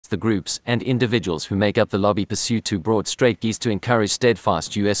the groups and individuals who make up the lobby pursue two broad strategies to encourage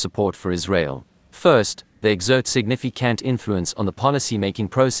steadfast U.S. support for Israel. First, they exert significant influence on the policy-making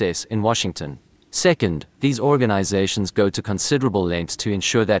process in Washington. Second, these organizations go to considerable lengths to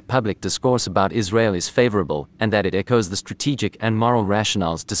ensure that public discourse about Israel is favorable and that it echoes the strategic and moral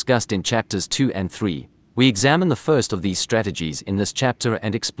rationales discussed in chapters 2 and 3. We examine the first of these strategies in this chapter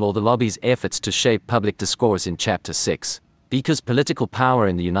and explore the lobby's efforts to shape public discourse in chapter 6. Because political power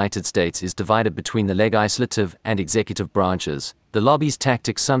in the United States is divided between the legislative and executive branches, the lobby's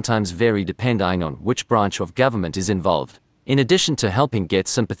tactics sometimes vary depending on which branch of government is involved. In addition to helping get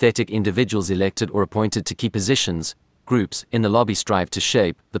sympathetic individuals elected or appointed to key positions, groups in the lobby strive to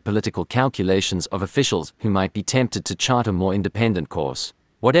shape the political calculations of officials who might be tempted to chart a more independent course.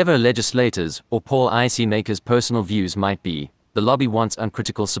 Whatever a legislator's or policymaker's personal views might be, the lobby wants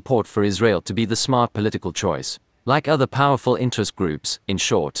uncritical support for Israel to be the smart political choice. Like other powerful interest groups, in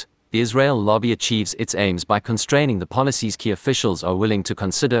short, the Israel lobby achieves its aims by constraining the policies key officials are willing to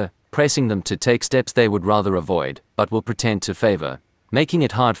consider, pressing them to take steps they would rather avoid, but will pretend to favor, making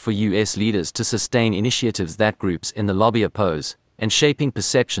it hard for U.S. leaders to sustain initiatives that groups in the lobby oppose, and shaping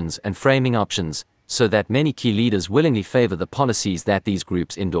perceptions and framing options, so that many key leaders willingly favor the policies that these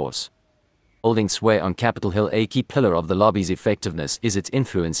groups endorse. Holding sway on Capitol Hill, a key pillar of the lobby's effectiveness is its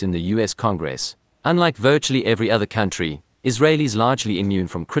influence in the U.S. Congress. Unlike virtually every other country, Israelis largely immune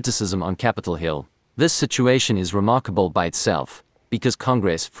from criticism on Capitol Hill. This situation is remarkable by itself, because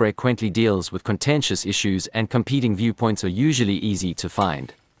Congress frequently deals with contentious issues and competing viewpoints are usually easy to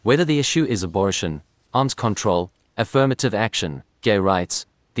find. Whether the issue is abortion, arms control, affirmative action, gay rights,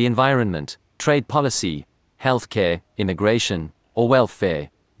 the environment, trade policy, healthcare, immigration, or welfare,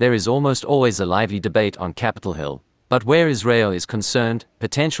 there is almost always a lively debate on Capitol Hill. But where Israel is concerned,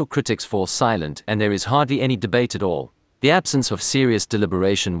 potential critics fall silent and there is hardly any debate at all. The absence of serious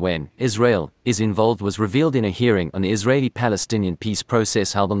deliberation when Israel is involved was revealed in a hearing on the Israeli-Palestinian peace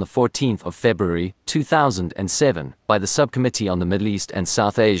process held on the 14th of February, 2007, by the Subcommittee on the Middle East and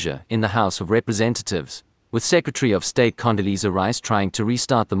South Asia in the House of Representatives. With Secretary of State Condoleezza Rice trying to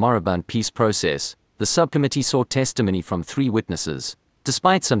restart the moribund peace process, the subcommittee sought testimony from 3 witnesses.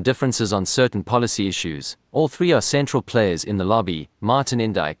 Despite some differences on certain policy issues, all 3 are central players in the lobby: Martin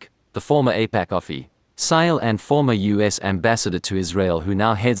Indyk, the former AIPAC official and former U.S. ambassador to Israel who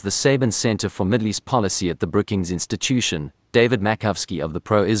now heads the Sabin Center for Middle East Policy at the Brookings Institution, David Makovsky of the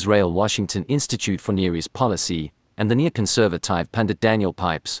pro-Israel Washington Institute for Near East Policy, and the near-conservative pundit Daniel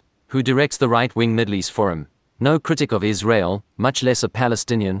Pipes, who directs the right-wing Middle East Forum. No critic of Israel, much less a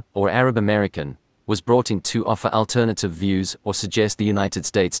Palestinian or Arab American, was brought in to offer alternative views or suggest the United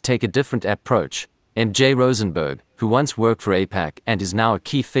States take a different approach. M.J. Rosenberg, who once worked for AIPAC and is now a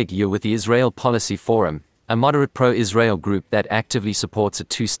key figure with the Israel Policy Forum, a moderate pro-Israel group that actively supports a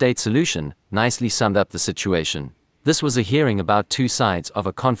two-state solution, nicely summed up the situation. This was a hearing about 2 sides of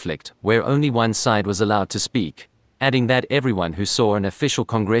a conflict where only one side was allowed to speak, adding that everyone who saw an official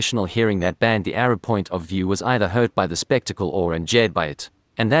congressional hearing that banned the Arab point of view was either hurt by the spectacle or injured by it.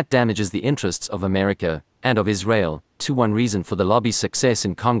 And that damages the interests of America and of Israel. One reason for the lobby's success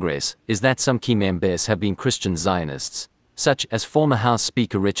in Congress is that some key members have been Christian Zionists, such as former House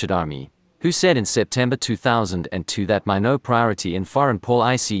Speaker Richard Armey, who said in September 2002 that my no priority in foreign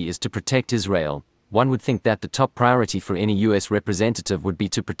policy is to protect Israel. One would think that the top priority for any U.S. representative would be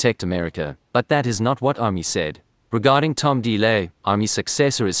to protect America, but that is not what Armey said. Regarding Tom DeLay, Armey's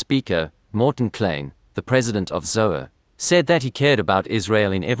successor as Speaker, Morton Klein, the president of ZOA, said that he cared about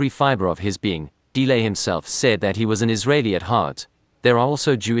Israel in every fiber of his being. DeLay himself said that he was an Israeli at heart. There are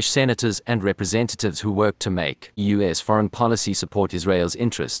also Jewish senators and representatives who work to make U.S. foreign policy support Israel's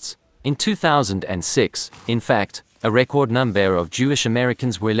interests. In 2006, in fact, a record number of Jewish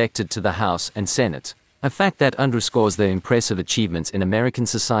Americans were elected to the House and Senate, a fact that underscores their impressive achievements in American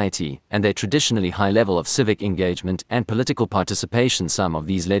society and their traditionally high level of civic engagement and political participation. Some of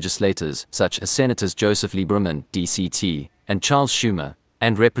these legislators, such as Senators Joseph Lieberman, DCT, and Charles Schumer,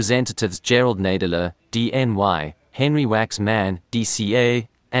 and Representatives Gerald Nadler, DNY, Henry Waxman, DCA,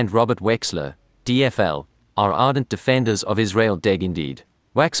 and Robert Wexler, DFL, are ardent defenders of Israel. Indeed.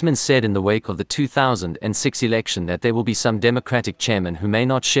 Waxman said in the wake of the 2006 election that there will be some Democratic chairmen who may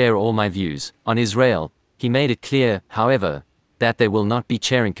not share all my views on Israel. He made it clear, however, that they will not be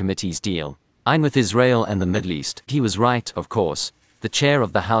chairing committees deal I'm with Israel and the Middle East. He was right, of course. The chair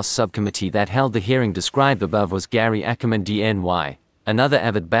of the House subcommittee that held the hearing described above was Gary Ackerman, DNY, another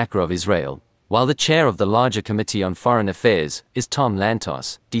avid backer of Israel, while the chair of the larger Committee on Foreign Affairs is Tom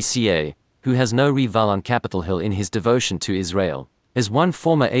Lantos, DCA, who has no rival on Capitol Hill in his devotion to Israel. As one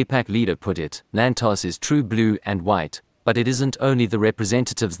former AIPAC leader put it, Lantos is true blue and white, But it isn't only the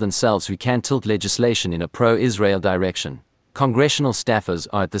representatives themselves who can tilt legislation in a pro-Israel direction. Congressional staffers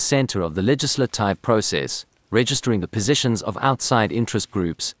are at the center of the legislative process, registering the positions of outside interest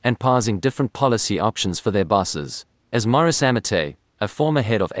groups and parsing different policy options for their bosses. As Mearsheimer, a former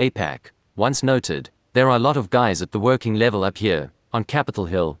head of AIPAC, once noted, there are a lot of guys at the working level up here, on Capitol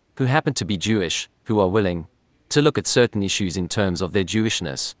Hill, who happen to be Jewish, who are willing to look at certain issues in terms of their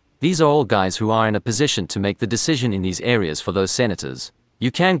Jewishness. These are all guys who are in a position to make the decision in these areas for those senators.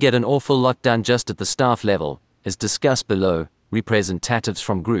 You can get an awful lot done just at the staff level, as discussed below. Representatives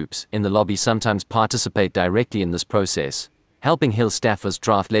from groups in the lobby sometimes participate directly in this process, helping Hill staffers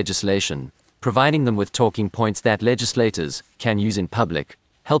draft legislation, providing them with talking points that legislators can use in public,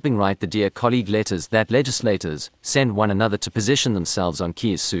 helping write the dear colleague letters that legislators send one another to position themselves on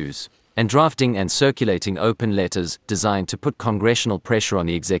key issues, and drafting and circulating open letters designed to put congressional pressure on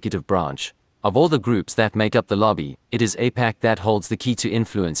the executive branch. Of all the groups that make up the lobby, it is AIPAC that holds the key to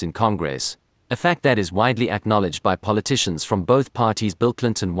influence in Congress, a fact that is widely acknowledged by politicians from both parties. Bill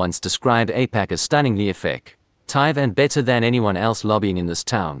Clinton once described AIPAC as stunningly effective and better than anyone else lobbying in this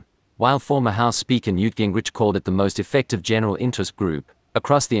town, while former House Speaker Newt Gingrich called it the most effective general interest group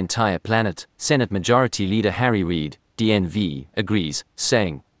across the entire planet. Senate Majority Leader Harry Reid, DNV, agrees,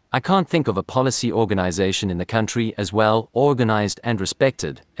 saying, "I can't think of a policy organization in the country as well organized and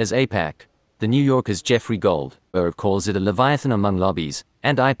respected as AIPAC." The New Yorker's Jeffrey Goldberg calls it a leviathan among lobbies,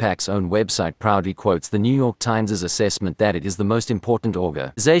 and AIPAC's own website proudly quotes the New York Times' assessment that it is the most important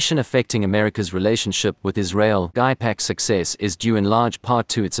organization affecting America's relationship with Israel. AIPAC's success is due in large part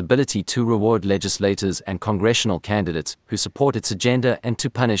to its ability to reward legislators and congressional candidates who support its agenda and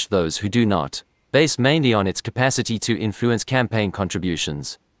to punish those who do not, based mainly on its capacity to influence campaign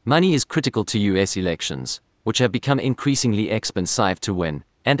contributions. Money is critical to U.S. elections, which have become increasingly expensive to win,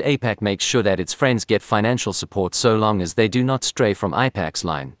 and AIPAC makes sure that its friends get financial support so long as they do not stray from AIPAC's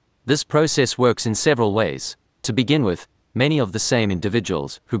line. This process works in several ways. To begin with, many of the same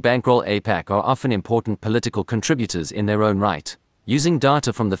individuals who bankroll AIPAC are often important political contributors in their own right. Using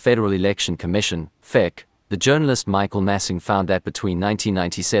data from the Federal Election Commission, FEC, the journalist Michael Massing found that between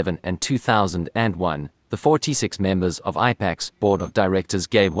 1997 and 2001, the 46 members of AIPAC's board of directors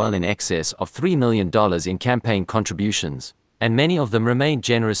gave well in excess of $3 million in campaign contributions, and many of them remain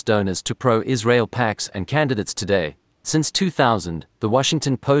generous donors to pro-Israel PACs and candidates today. Since 2000, the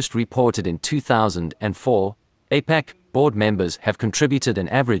Washington Post reported in 2004, AIPAC board members have contributed an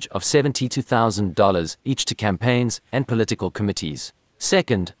average of $72,000 each to campaigns and political committees.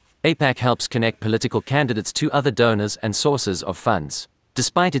 Second, AIPAC helps connect political candidates to other donors and sources of funds.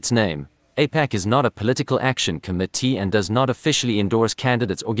 Despite its name, AIPAC is not a political action committee and does not officially endorse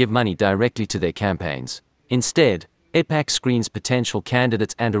candidates or give money directly to their campaigns. Instead, AIPAC screens potential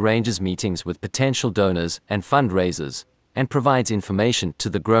candidates and arranges meetings with potential donors and fundraisers, and provides information to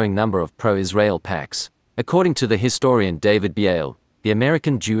the growing number of pro-Israel PACs. According to the historian David Biale, the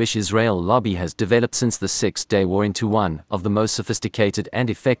American Jewish-Israel lobby has developed since the Six-Day War into one of the most sophisticated and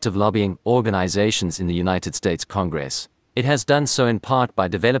effective lobbying organizations in the United States Congress. It has done so in part by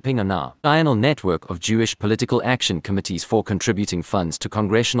developing a national network of Jewish political action committees for contributing funds to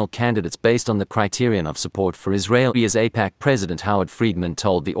congressional candidates based on the criterion of support for Israel. As AIPAC President Howard Friedman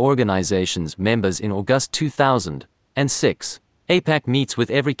told the organization's members in August 2006, AIPAC meets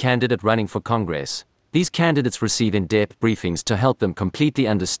with every candidate running for Congress. These candidates receive in-depth briefings to help them completely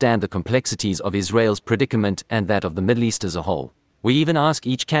understand the complexities of Israel's predicament and that of the Middle East as a whole. We even ask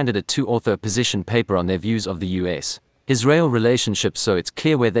each candidate to author a position paper on their views of the U.S. Israel relationship so it's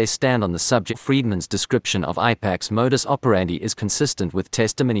clear where they stand on the subject. Friedman's description of AIPAC's modus operandi is consistent with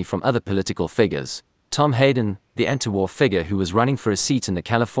testimony from other political figures. Tom Hayden, the anti-war figure who was running for a seat in the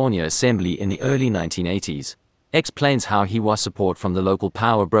California Assembly in the early 1980s, explains how he won support from the local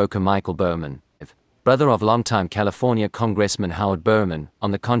power broker Michael Berman, brother of longtime California Congressman Howard Berman,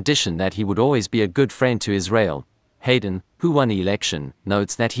 on the condition that he would always be a good friend to Israel. Hayden, who won the election,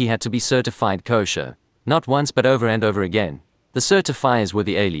 notes that he had to be certified kosher. Not once but over and over again. The certifiers were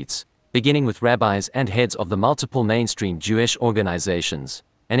the elites, beginning with rabbis and heads of the multiple mainstream Jewish organizations.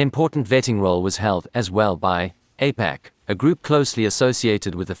 An important vetting role was held as well by AIPAC, a group closely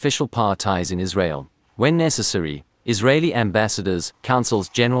associated with official power ties in Israel. When necessary, Israeli ambassadors, consuls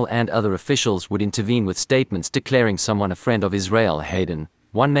general and other officials would intervene with statements declaring someone a friend of Israel. Hayden,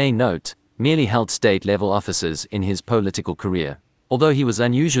 one may note, merely held state-level offices in his political career, although he was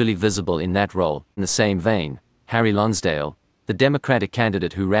unusually visible in that role. In the same vein, Harry Lonsdale, the Democratic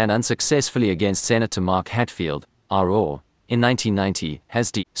candidate who ran unsuccessfully against Senator Mark Hatfield, RO, in 1990,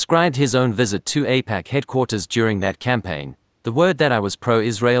 has described his own visit to AIPAC headquarters during that campaign. "The word that I was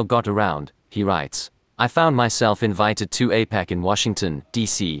pro-Israel got around," he writes. I found myself invited to AIPAC in Washington,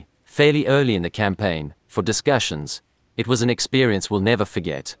 D.C., fairly early in the campaign, for discussions. It was an experience we'll never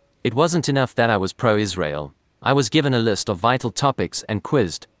forget. It wasn't enough that I was pro-Israel. I was given a list of vital topics and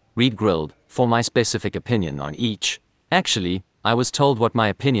quizzed, grilled, for my specific opinion on each. Actually, I was told what my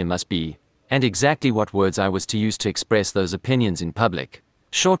opinion must be, and exactly what words I was to use to express those opinions in public.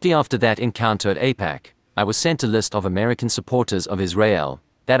 Shortly after that encounter at AIPAC, I was sent a list of American supporters of Israel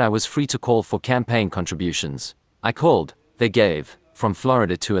that I was free to call for campaign contributions. I called, they gave. From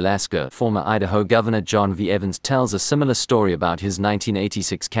Florida to Alaska, former Idaho Governor John V. Evans tells a similar story about his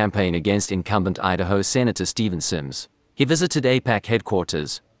 1986 campaign against incumbent Idaho Senator Stephen Sims. He visited AIPAC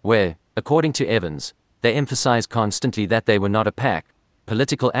headquarters, where, according to Evans, they emphasized constantly that they were not a PAC,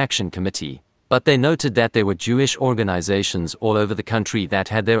 Political Action Committee, but they noted that there were Jewish organizations all over the country that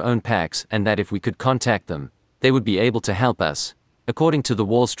had their own PACs and that if we could contact them, they would be able to help us. According to the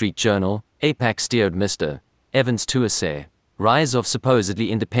Wall Street Journal, AIPAC steered Mr. Evans to a rise of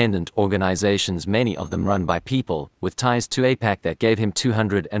supposedly independent organizations, many of them run by people with ties to AIPAC, that gave him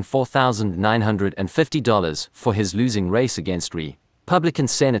 $204,950 for his losing race against Republican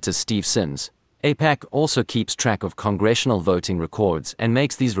Senator Steve Sims. AIPAC also keeps track of congressional voting records and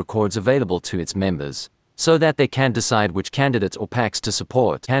makes these records available to its members, so that they can decide which candidates or PACs to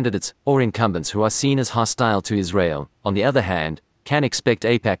support. Candidates or incumbents who are seen as hostile to Israel, on the other hand, can expect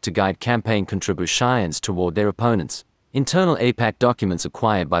AIPAC to guide campaign contributions toward their opponents. Internal AIPAC documents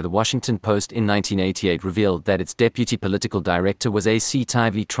acquired by the Washington Post in 1988 revealed that its deputy political director was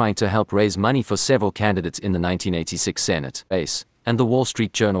actively trying to help raise money for several candidates in the 1986 Senate race. And the Wall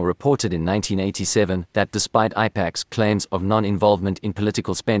Street Journal reported in 1987 that despite AIPAC's claims of non-involvement in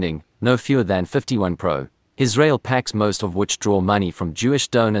political spending, no fewer than 51 pro-Israel PACs, most of which draw money from Jewish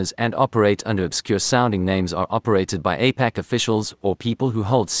donors and operate under obscure-sounding names, are operated by AIPAC officials or people who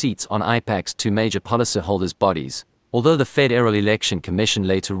hold seats on AIPAC's two major policyholders' bodies. Although the Federal Election Commission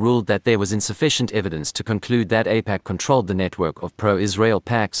later ruled that there was insufficient evidence to conclude that AIPAC controlled the network of pro-Israel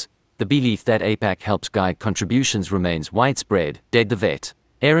PACs, the belief that AIPAC helps guide contributions remains widespread. Dead the vet.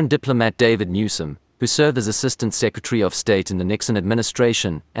 Aaron diplomat David Newsom, who served as Assistant Secretary of State in the Nixon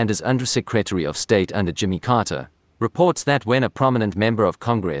administration and as Undersecretary of State under Jimmy Carter, reports that when a prominent member of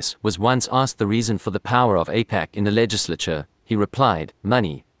Congress was once asked the reason for the power of AIPAC in the legislature, he replied,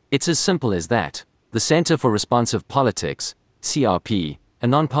 "Money. It's as simple as that." The Center for Responsive Politics, CRP, a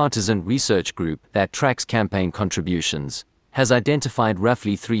nonpartisan research group that tracks campaign contributions, has identified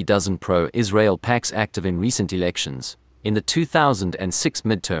roughly 36 pro-Israel PACs active in recent elections. In the 2006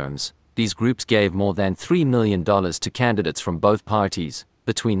 midterms, these groups gave more than $3 million to candidates from both parties.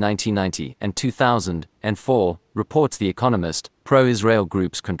 Between 1990 and 2004, reports The Economist, pro-Israel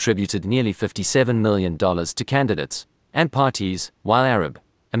groups contributed nearly $57 million to candidates and parties, while Arab,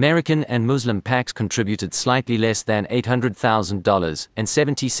 American and Muslim PACs contributed slightly less than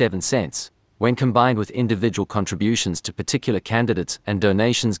 $800,000.77. When combined with individual contributions to particular candidates and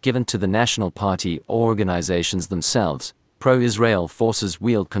donations given to the national party or organizations themselves, pro-Israel forces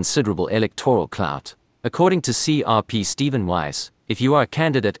wield considerable electoral clout. According to CRP Stephen Weiss, if you are a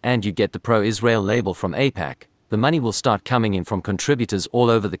candidate and you get the pro-Israel label from AIPAC, the money will start coming in from contributors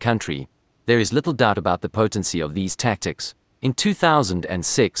all over the country. There is little doubt about the potency of these tactics. In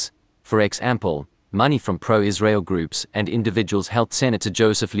 2006, for example, money from pro-Israel groups and individuals helped Senator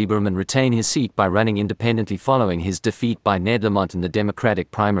Joseph Lieberman retain his seat by running independently following his defeat by Ned Lamont in the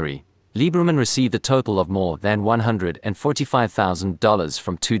Democratic primary. Lieberman received a total of more than $145,000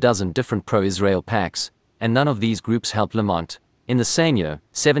 from 24 different pro-Israel PACs, and none of these groups helped Lamont. In the same year,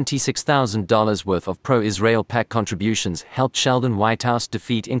 $76,000 worth of pro-Israel PAC contributions helped Sheldon Whitehouse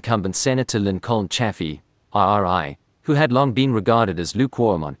defeat incumbent Senator Lincoln Chafee, RRI, who had long been regarded as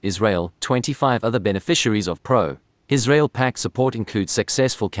lukewarm on Israel. 25 other beneficiaries of pro-Israel PAC support include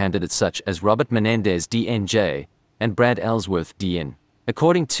successful candidates such as Robert Menendez DNJ and Brad Ellsworth DN.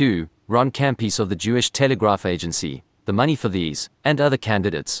 According to Ron Campese of the Jewish Telegraph Agency, the money for these and other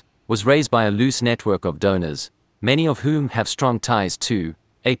candidates was raised by a loose network of donors, many of whom have strong ties to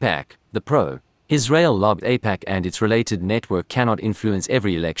AIPAC. The pro-Israel lobby AIPAC and its related network cannot influence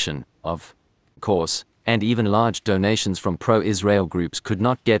every election, of course, and even large donations from pro-Israel groups could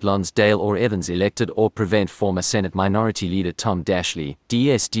not get Lonsdale or Evans elected or prevent former Senate Minority Leader Tom Dashley,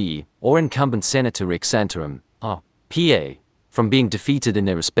 DSD, or incumbent Senator Rick Santorum, PA, from being defeated in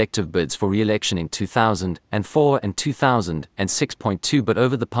their respective bids for re-election in 2004 and 2006. But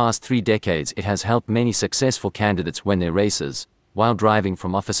over the past 3 decades it has helped many successful candidates win their races, while driving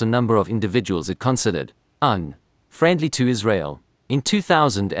from office a number of individuals it considered unfriendly to Israel. In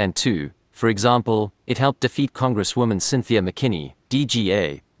 2002, for example, it helped defeat Congresswoman Cynthia McKinney,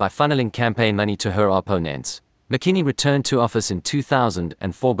 DGA, by funneling campaign money to her opponents. McKinney returned to office in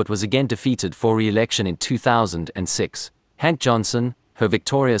 2004 but was again defeated for re-election in 2006. Hank Johnson, her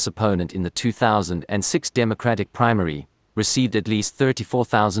victorious opponent in the 2006 Democratic primary, received at least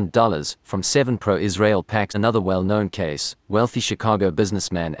 $34,000 from 7 pro-Israel PACs. Another well-known case, wealthy Chicago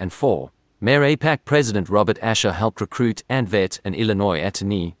businessman and former AIPAC President Robert Asher helped recruit and vet an Illinois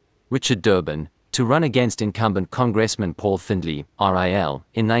attorney, Richard Durbin, to run against incumbent Congressman Paul Findley, RIL,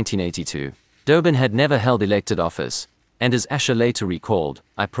 in 1982. Durbin had never held elected office, and as Asher later recalled,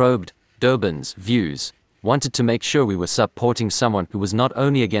 "I probed Durbin's views, wanted to make sure we were supporting someone who was not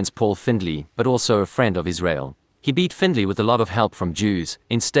only against Paul Findley but also a friend of Israel. He beat Findley with a lot of help from Jews,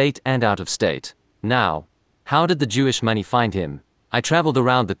 in state and out of state. Now, how did the Jewish money find him? I traveled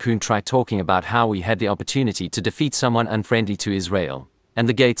around the country talking about how we had the opportunity to defeat someone unfriendly to Israel, and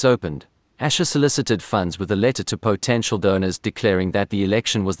the gates opened." Asher solicited funds with a letter to potential donors declaring that the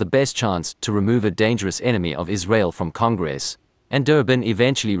election was the best chance to remove a dangerous enemy of Israel from Congress, and Durbin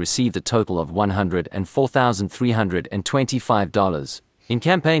eventually received a total of $104,325 in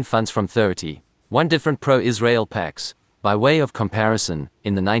campaign funds from 31 different pro-Israel PACs. By way of comparison,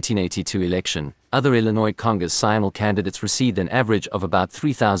 in the 1982 election, other Illinois congressional candidates received an average of about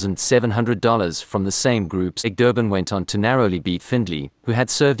 $3,700 from the same groups. Durbin went on to narrowly beat Findley, who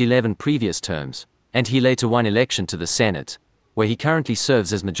had served 11 previous terms, and he later won election to the Senate, where he currently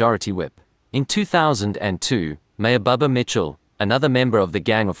serves as Majority Whip. In 2002, Mayor Bubba Mitchell, another member of the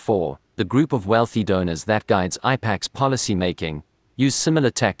Gang of Four, the group of wealthy donors that guides AIPAC's policy making, used similar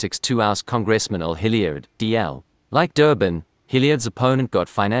tactics to oust Congressman Earl Hilliard, DL. Like Durbin, Hilliard's opponent got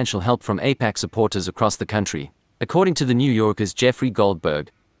financial help from AIPAC supporters across the country. According to the New Yorker's Jeffrey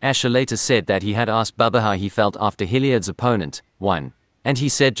Goldberg, Asher later said that he had asked Bubba how he felt after Hilliard's opponent won, and he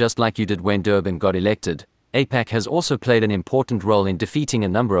said, "Just like you did when Durbin got elected, AIPAC has also played an important role in defeating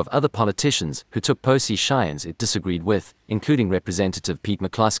a number of other politicians who took positions it disagreed with, including Representative Pete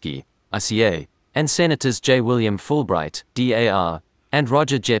McCloskey, RCA, and Senators J. William Fulbright, DAR, and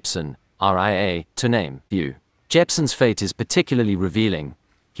Roger Jepsen, RIA, to name few." Jepsen's fate is particularly revealing.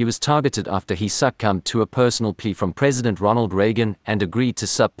 He was targeted after he succumbed to a personal plea from President Ronald Reagan and agreed to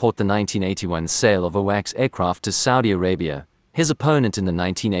support the 1981 sale of a wax aircraft to Saudi Arabia. His opponent in the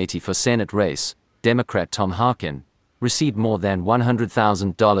 1984 Senate race, Democrat Tom Harkin, received more than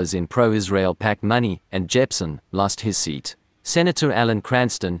 $100,000 in pro-Israel PAC money, and Jepsen lost his seat. Senator Alan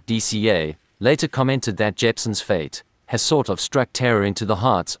Cranston, DCA, later commented that Jepsen's fate has sort of struck terror into the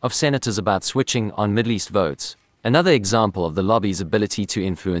hearts of senators about switching on Middle East votes. Another example of the lobby's ability to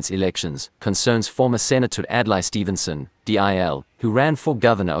influence elections concerns former Senator Adlai Stevenson, DIL, who ran for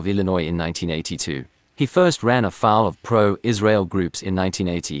governor of Illinois in 1982. He first ran afoul of pro-Israel groups in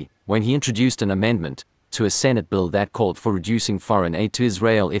 1980, when he introduced an amendment to a Senate bill that called for reducing foreign aid to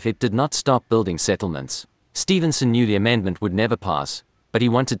Israel if it did not stop building settlements. Stevenson knew the amendment would never pass, but he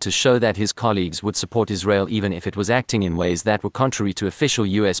wanted to show that his colleagues would support Israel even if it was acting in ways that were contrary to official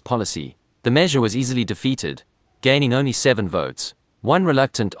U.S. policy. The measure was easily defeated, gaining only 7 votes. One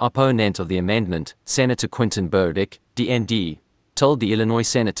reluctant opponent of the amendment, Senator Quinton Burdick, DND, told the Illinois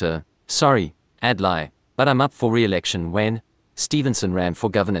senator, "Sorry, Adlai, but I'm up for re-election." When Stevenson ran for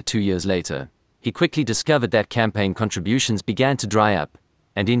governor 2 years later, he quickly discovered that campaign contributions began to dry up,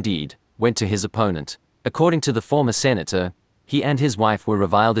 and indeed, went to his opponent. According to the former senator, he and his wife were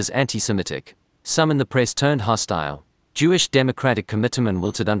reviled as anti-Semitic. Some in the press turned hostile. Jewish Democratic committeemen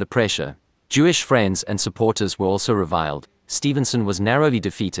wilted under pressure. Jewish friends and supporters were also reviled. Stevenson was narrowly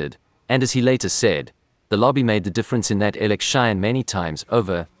defeated, and as he later said, the lobby made the difference in that election many times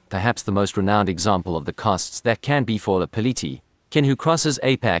over. Perhaps the most renowned example of the costs that can befall a politician who crosses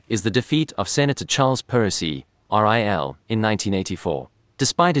AIPAC is the defeat of Senator Charles Percy, RIL, in 1984.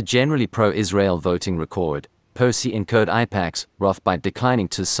 Despite a generally pro-Israel voting record, Percy incurred AIPAC's wrath by declining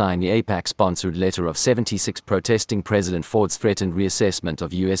to sign the AIPAC-sponsored Letter of 76 protesting President Ford's threatened reassessment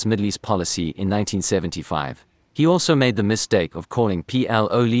of U.S. Middle East policy in 1975. He also made the mistake of calling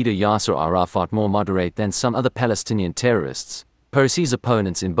PLO leader Yasser Arafat more moderate than some other Palestinian terrorists. Percy's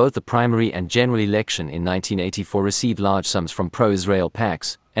opponents in both the primary and general election in 1984 received large sums from pro-Israel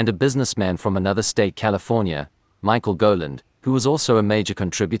PACs, and a businessman from another state, California, Michael Goland, who was also a major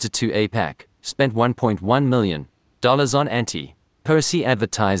contributor to AIPAC, spent $1.1 million on anti-Percy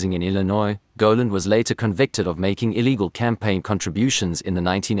advertising in Illinois. Goland was later convicted of making illegal campaign contributions in the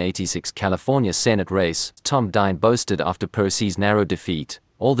 1986 California Senate race. Tom Dine boasted after Percy's narrow defeat,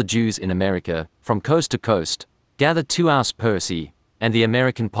 "All the Jews in America, from coast to coast, gathered to oust Percy, and the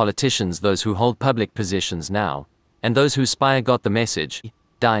American politicians, those who hold public positions now, and those who aspire, got the message."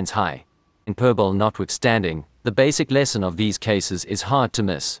 Dine's high hyperbole notwithstanding, The basic lesson of these cases is hard to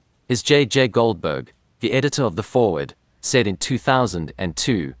miss. As J.J. Goldberg, the editor of The Forward, said in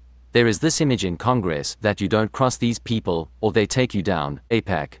 2002, there is this image in Congress that you don't cross these people or they take you down.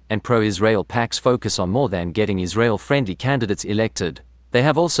 AIPAC and pro-Israel PACs focus on more than getting Israel-friendly candidates elected. They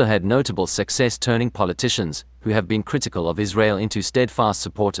have also had notable success turning politicians who have been critical of Israel into steadfast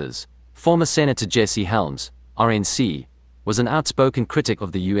supporters. Former Senator Jesse Helms, RNC, was an outspoken critic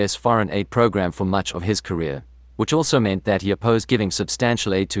of the U.S. foreign aid program for much of his career, which also meant that he opposed giving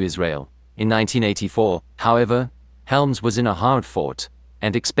substantial aid to Israel. In 1984, however, Helms was in a hard-fought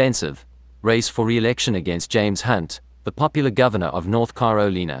and expensive race for re-election against James Hunt, the popular governor of North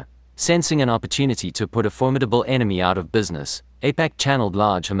Carolina. Sensing an opportunity to put a formidable enemy out of business, AIPAC channeled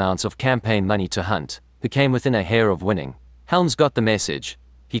large amounts of campaign money to Hunt, who came within a hair of winning. Helms got the message.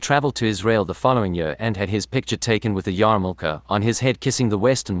 He traveled to Israel the following year and had his picture taken with a yarmulke on his head kissing the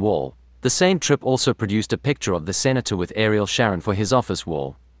Western Wall. The same trip also produced a picture of the senator with Ariel Sharon for his office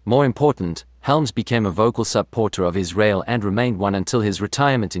wall. More important, Helms became a vocal supporter of Israel and remained one until his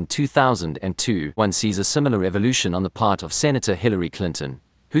retirement in 2002. One sees a similar evolution on the part of Senator Hillary Clinton,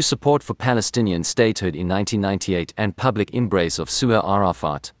 whose support for Palestinian statehood in 1998 and public embrace of Suha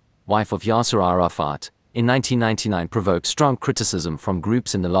Arafat, wife of Yasser Arafat, in 1999 provoked strong criticism from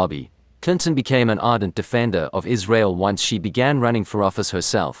groups in the lobby. Clinton became an ardent defender of Israel once she began running for office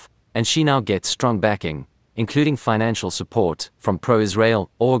herself, and she now gets strong backing, including financial support, from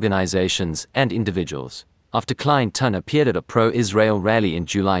pro-Israel organizations and individuals. After Clinton appeared at a pro-Israel rally in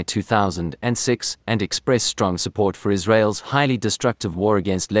July 2006 and expressed strong support for Israel's highly destructive war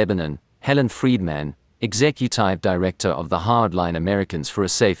against Lebanon, Helen Friedman, executive director of the Hardline Americans for a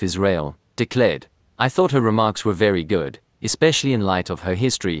Safe Israel, declared, "I thought her remarks were very good, especially in light of her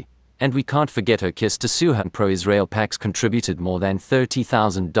history, and we can't forget her kiss to Suha." Pro-Israel PACs contributed more than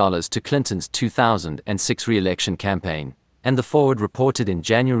 $30,000 to Clinton's 2006 re-election campaign, and The Forward reported in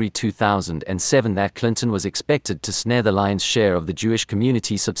January 2007 that Clinton was expected to snare the lion's share of the Jewish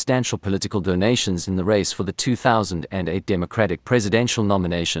community's substantial political donations in the race for the 2008 Democratic presidential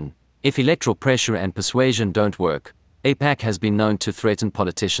nomination. If electoral pressure and persuasion don't work, AIPAC has been known to threaten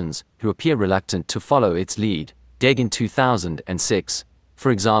politicians who appear reluctant to follow its lead. Deg in 2006. For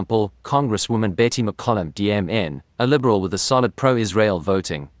example, Congresswoman Betty McCollum DMN, a liberal with a solid pro-Israel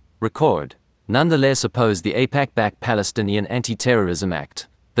voting record, nonetheless opposed the AIPAC-backed Palestinian Anti-Terrorism Act.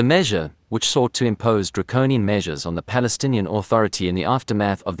 The measure, which sought to impose draconian measures on the Palestinian Authority in the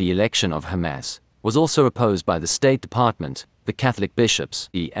aftermath of the election of Hamas, was also opposed by the State Department, the Catholic bishops,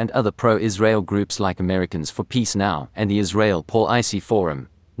 and other pro-Israel groups like Americans for Peace Now and the Israel-Palestine Forum.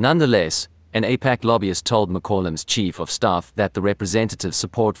 Nonetheless, an AIPAC lobbyist told McCollum's chief of staff that the representative's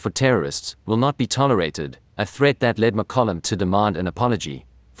support for terrorists will not be tolerated, a threat that led McCollum to demand an apology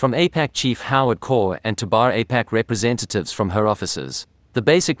from AIPAC chief Howard Kaur and to bar AIPAC representatives from her offices. The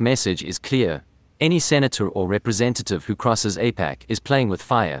basic message is clear. Any senator or representative who crosses AIPAC is playing with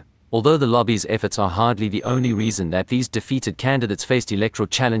fire. Although the lobby's efforts are hardly the only reason that these defeated candidates faced electoral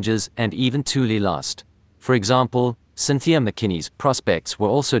challenges and even truly lost. For example, Cynthia McKinney's prospects were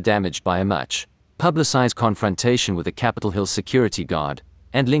also damaged by a much publicized confrontation with a Capitol Hill security guard,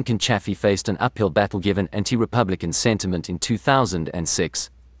 and Lincoln Chafee faced an uphill battle given anti-Republican sentiment in 2006.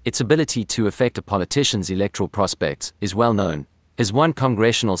 Its ability to affect a politician's electoral prospects is well known. As one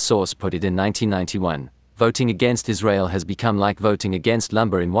congressional source put it in 1991, voting against Israel has become like voting against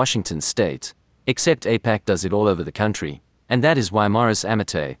lumber in Washington state, except AIPAC does it all over the country. And that is why Morris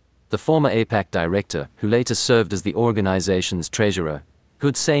Amate, the former AIPAC director who later served as the organization's treasurer,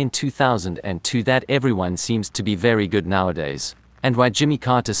 could say in 2002 that everyone seems to be very good nowadays. And why Jimmy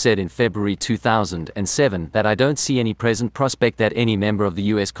Carter said in February 2007 that I don't see any present prospect that any member of the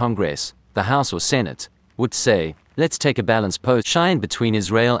US Congress, the House or Senate, would say, let's take a balanced position between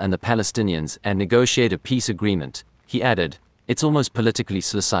Israel and the Palestinians and negotiate a peace agreement. He added, it's almost politically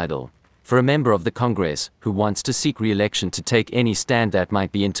suicidal for a member of the Congress who wants to seek re-election to take any stand that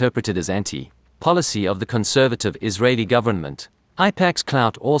might be interpreted as anti-policy of the conservative Israeli government. AIPAC's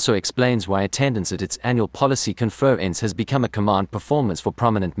clout also explains why attendance at its annual policy conference has become a command performance for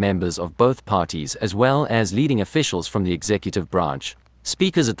prominent members of both parties as well as leading officials from the executive branch.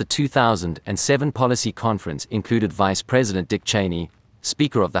 Speakers at the 2007 policy conference included Vice President Dick Cheney,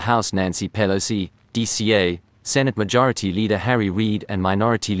 Speaker of the House Nancy Pelosi, DCA, Senate Majority Leader Harry Reid and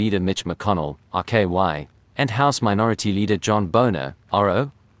Minority Leader Mitch McConnell, RKY, and House Minority Leader John Boehner,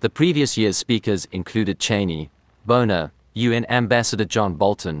 RO. The previous year's speakers included Cheney, Boehner, UN Ambassador John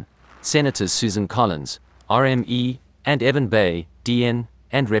Bolton, Senators Susan Collins, RME, and Evan Bay, DN,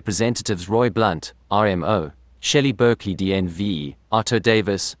 and Representatives Roy Blunt, RMO, Shelley Berkeley DNV, Otto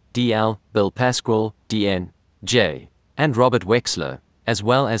Davis, DL, Bill Pasquale, DN, J. and Robert Wexler, as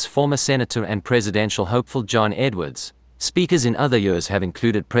well as former Senator and presidential hopeful John Edwards. Speakers in other years have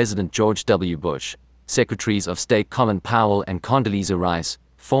included President George W. Bush, Secretaries of State Colin Powell and Condoleezza Rice,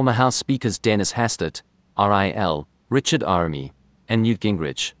 former House Speakers Dennis Hastert, RIL, Richard Aramy, and Newt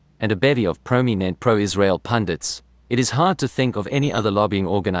Gingrich, and a bevy of prominent pro-Israel pundits. It is hard to think of any other lobbying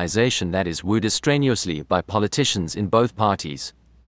organization that is wooed as strenuously by politicians in both parties.